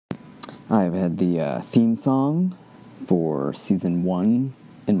I've had the theme song for season 1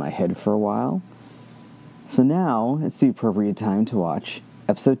 in my head for a while. So now it's the appropriate time to watch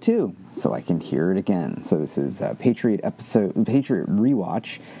episode 2, so I can hear it again. So this is Patriot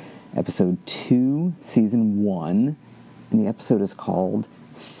Rewatch, episode 2, season 1, and the episode is called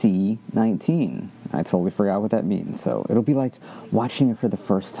C-19. I totally forgot what that means, so it'll be like watching it for the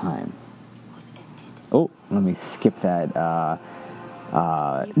first time. Oh, let me skip that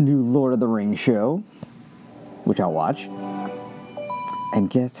new Lord of the Rings show, which I'll watch, and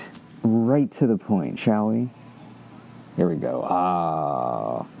get right to the point, shall we? Here we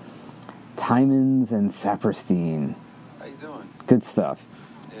go. Timons and Saperstein. How you doing? Good stuff.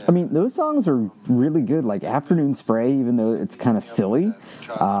 Yeah. I mean, those songs are really good. Like Afternoon Spray, even though it's kind of silly,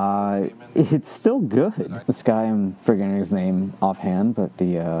 it's still good. This guy, I'm forgetting his name offhand, but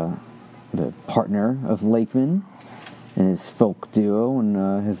the partner of Lakeman and his folk duo,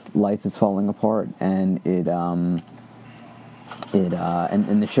 and his life is falling apart, and and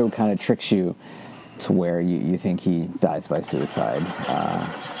the show kind of tricks you to where you think he dies by suicide,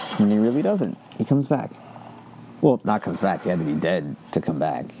 and he really doesn't. He comes back. Well, not comes back. He had to be dead to come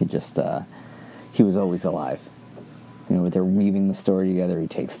back. He just he was always alive. You know, they're weaving the story together. He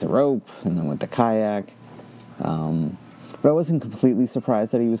takes the rope, and then with the kayak. But I wasn't completely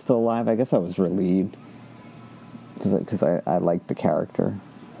surprised that he was still alive. I guess I was relieved because I liked the character.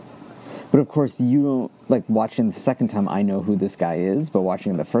 But of course, you don't, like, watching the second time, I know who this guy is, but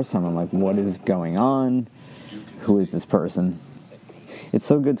watching it the first time, I'm like, what is going on? Who is this person? It's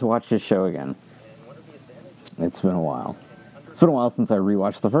so good to watch this show again. It's been a while. It's been a while since I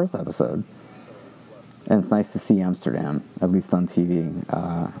rewatched the first episode. And it's nice to see Amsterdam, at least on TV.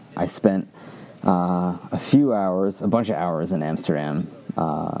 I spent a bunch of hours in Amsterdam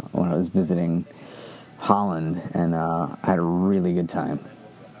when I was visiting Holland, and I had a really good time.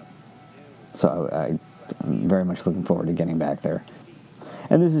 So I'm very much looking forward to getting back there.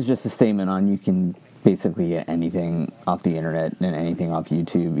 And this is just a statement on you can basically get anything off the internet and anything off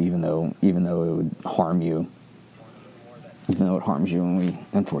YouTube, even though it would harm you. Even though it harms you, and we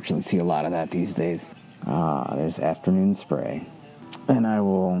unfortunately see a lot of that these days. There's Afternoon Spray. And I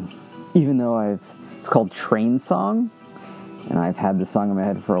will, even though it's called Train Song, and I've had this song in my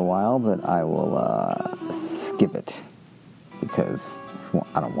head for a while, but I will skip it because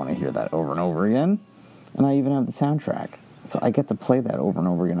I don't want to hear that over and over again. And I even have the soundtrack, so I get to play that over and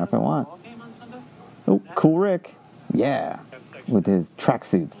over again if I want. Oh, Cool Rick. Yeah, with his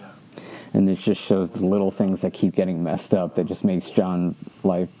tracksuits. And it just shows the little things that keep getting messed up that just makes John's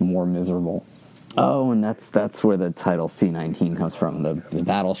life more miserable. Oh, and that's where the title C-19 comes from, the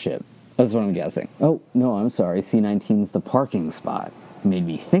battleship. That's what I'm guessing. Oh, no, I'm sorry. C-19's the parking spot. Made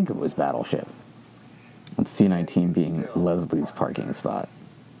me think it was Battleship. And C-19 being Leslie's parking spot.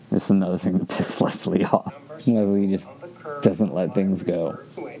 There's another thing that pissed Leslie off. Leslie just doesn't let things go.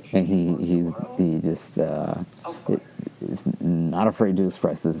 And he just is not afraid to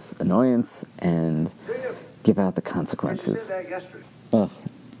express his annoyance and give out the consequences.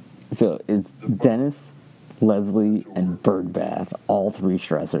 So it's Dennis, Leslie, and Birdbath, all three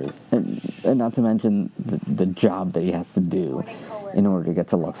stressors, and not to mention the job that he has to do in order to get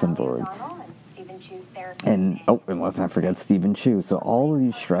to Luxembourg. And let's not forget Stephen Chu. So all of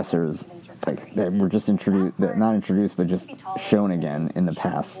these stressors, like, that were just not introduced, but just shown again in the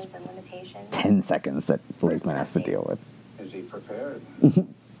past 10 seconds that Lakeman has to deal with. Is he prepared?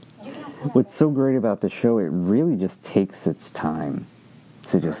 What's so great about the show, it really just takes its time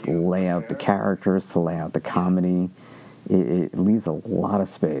to just lay out the characters, to lay out the comedy. It leaves a lot of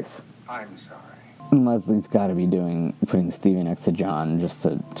space. I'm sorry. And Leslie's got to be putting Stephen next to John just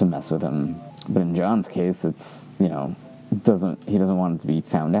to mess with him. But in John's case, it's, he doesn't want it to be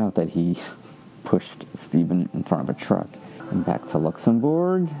found out that he pushed Stephen in front of a truck. And back to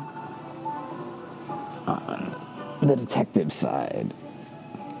Luxembourg on the detective side.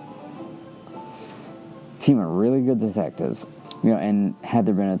 Team of really good detectives. And had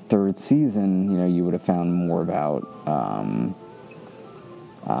there been a third season, you would have found more about,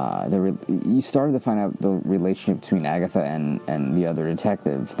 you started to find out the relationship between Agatha and the other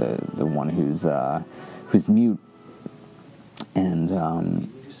detective, the one who's mute, and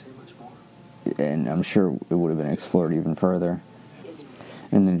I'm sure it would have been explored even further.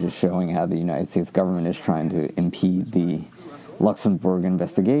 And then just showing how the United States government is trying to impede the Luxembourg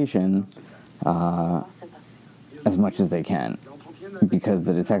investigation as much as they can. Because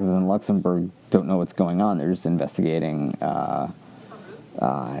the detectives in Luxembourg don't know what's going on. They're just investigating the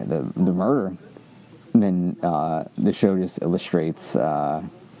murder. And then the show just illustrates,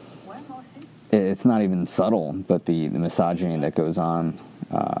 it's not even subtle, but the misogyny that goes on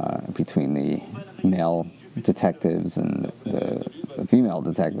between the male detectives and the female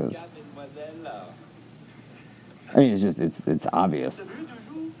detectives. I mean, it's obvious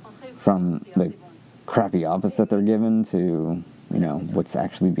from the crappy office that they're given to, what's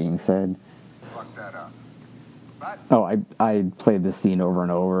actually being said. Fuck that up. But Oh, I played this scene over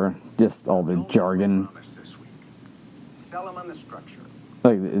and over, just all the jargon, promise this week. Sell them on the structure.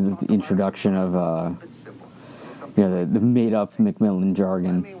 like the introduction of, It's simple. the made-up Macmillan Let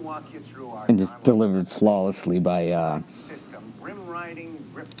jargon, me walk you through our and just delivered flawlessly by system. Rim riding,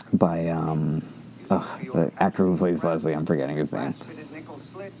 grip the actor who plays Leslie. I'm forgetting his name. fitted nickel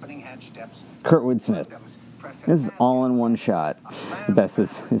slits, hatch steps. Kurtwood Smith. This is all in one shot. The best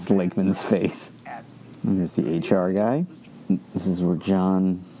is Lakeman's face. And here's the HR guy. This is where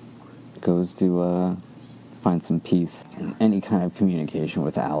John goes to find some peace. And any kind of communication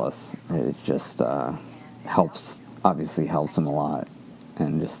with Alice, it just obviously helps him a lot.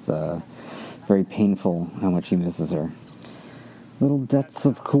 And just very painful how much he misses her. Little Debts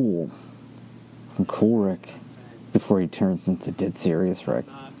of Cool from Cool Rick before he turns into Dead Serious Rick.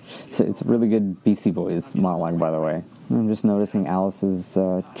 So it's a really good Beastie Boys monologue, by the way. I'm just noticing Alice's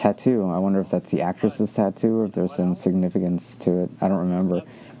tattoo. I wonder if that's the actress's tattoo or if there's some significance to it. I don't remember.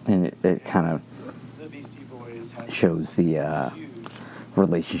 And it kind of shows the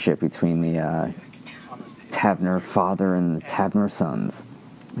relationship between the Tavner father and the Tavner sons.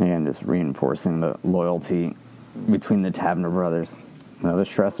 Again, just reinforcing the loyalty between the Tavner brothers. Another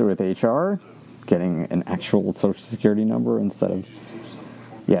stressor with HR, getting an actual social security number instead of...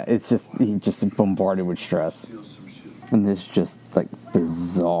 Yeah, he's just bombarded with stress. And this just,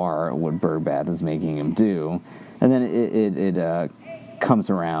 bizarre what Birdbath is making him do. And then it comes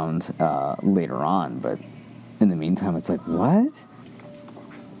around later on, but in the meantime, it's like, what?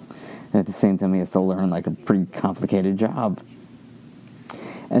 And at the same time, he has to learn, a pretty complicated job.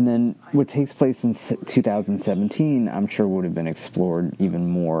 And then what takes place in 2017, I'm sure would have been explored even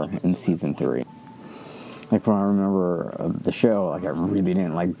more in season 3. When I remember the show, I really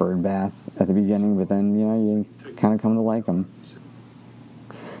didn't like Birdbath at the beginning, but then, you kind of come to like him.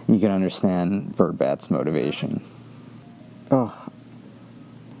 You can understand Birdbath's motivation. Oh.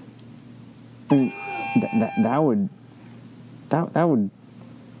 And that would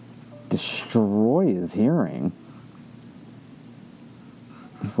destroy his hearing.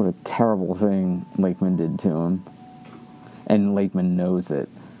 What a terrible thing Lakeman did to him. And Lakeman knows it.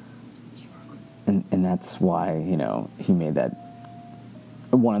 And that's why, he made that...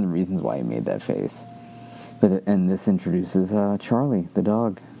 One of the reasons why he made that face. And this introduces Charlie, the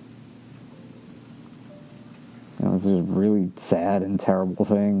dog. This is a really sad and terrible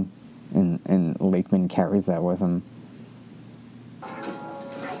thing. And Lakeman carries that with him.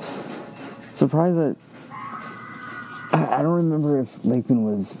 Surprised that... I don't remember if Lakeman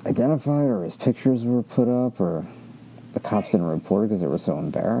was identified or his pictures were put up or the cops didn't report it because they were so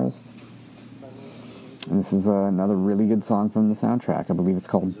embarrassed. And this is another really good song from the soundtrack. I believe it's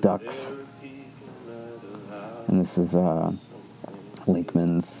called Ducks. And this is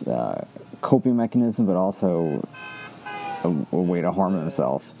Lakeman's coping mechanism, but also a way to harm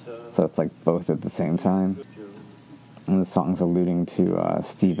himself. So it's both at the same time. And the song's alluding to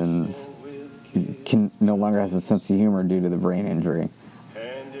Stevens no longer has a sense of humor due to the brain injury.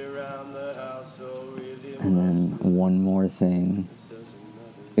 And then one more thing.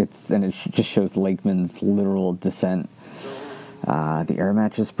 It just shows Lakeman's literal descent. The air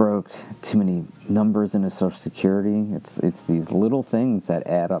mattress broke. Too many numbers in his Social Security. It's these little things that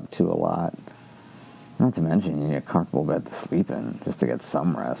add up to a lot. Not to mention, you need a comfortable bed to sleep in just to get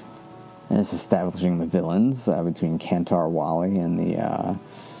some rest. And it's establishing the villains between Kantar Wally and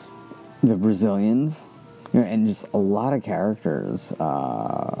the Brazilians, and just a lot of characters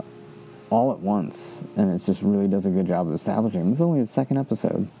all at once, and it just really does a good job of establishing. This is only the second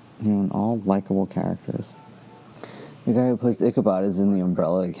episode, and all likable characters. The guy who plays Ichabod is in the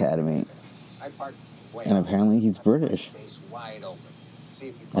Umbrella Academy, and apparently he's British,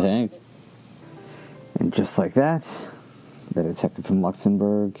 I think. And just like that, the detective from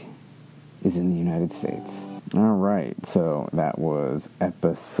Luxembourg is in the United States. All right, so that was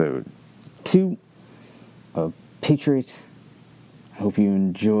episode 2 of Patriot. I hope you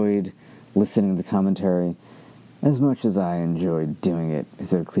enjoyed listening to the commentary as much as I enjoyed doing it.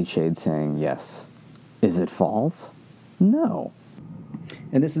 Is it a cliched saying? Yes. Is it false? No.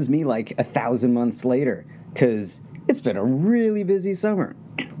 And this is me 1,000 months later, because it's been a really busy summer.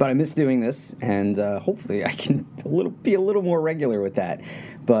 But I miss doing this, and hopefully I can be a little more regular with that.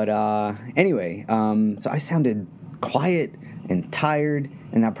 But anyway, so I sounded quiet and tired,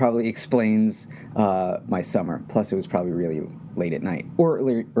 and that probably explains my summer. Plus, it was probably really late at night or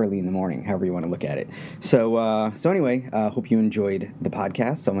early in the morning, however you want to look at it. So anyway, hope you enjoyed the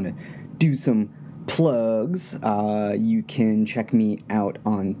podcast. So I'm going to do some plugs. You can check me out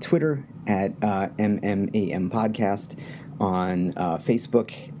on Twitter at MMAM Podcast, on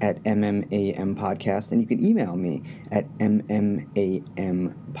Facebook at MMAM Podcast, and you can email me at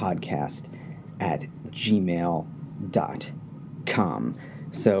mmampodcast@gmail.com.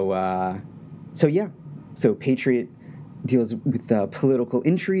 So yeah. So Patriot deals with political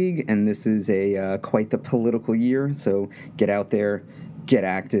intrigue, and this is quite the political year. So get out there, get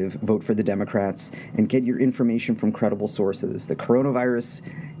active, vote for the Democrats, and get your information from credible sources. The coronavirus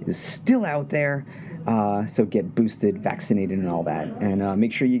is still out there, so get boosted, vaccinated, and all that. And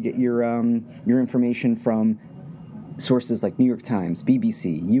make sure you get your information from sources like New York Times,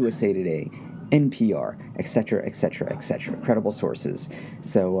 BBC, USA Today, NPR, etc., etc., etc. Credible sources.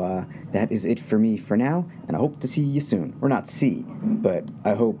 So that is it for me for now, and I hope to see you soon. Or not see, but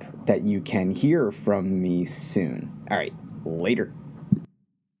I hope that you can hear from me soon. All right, later.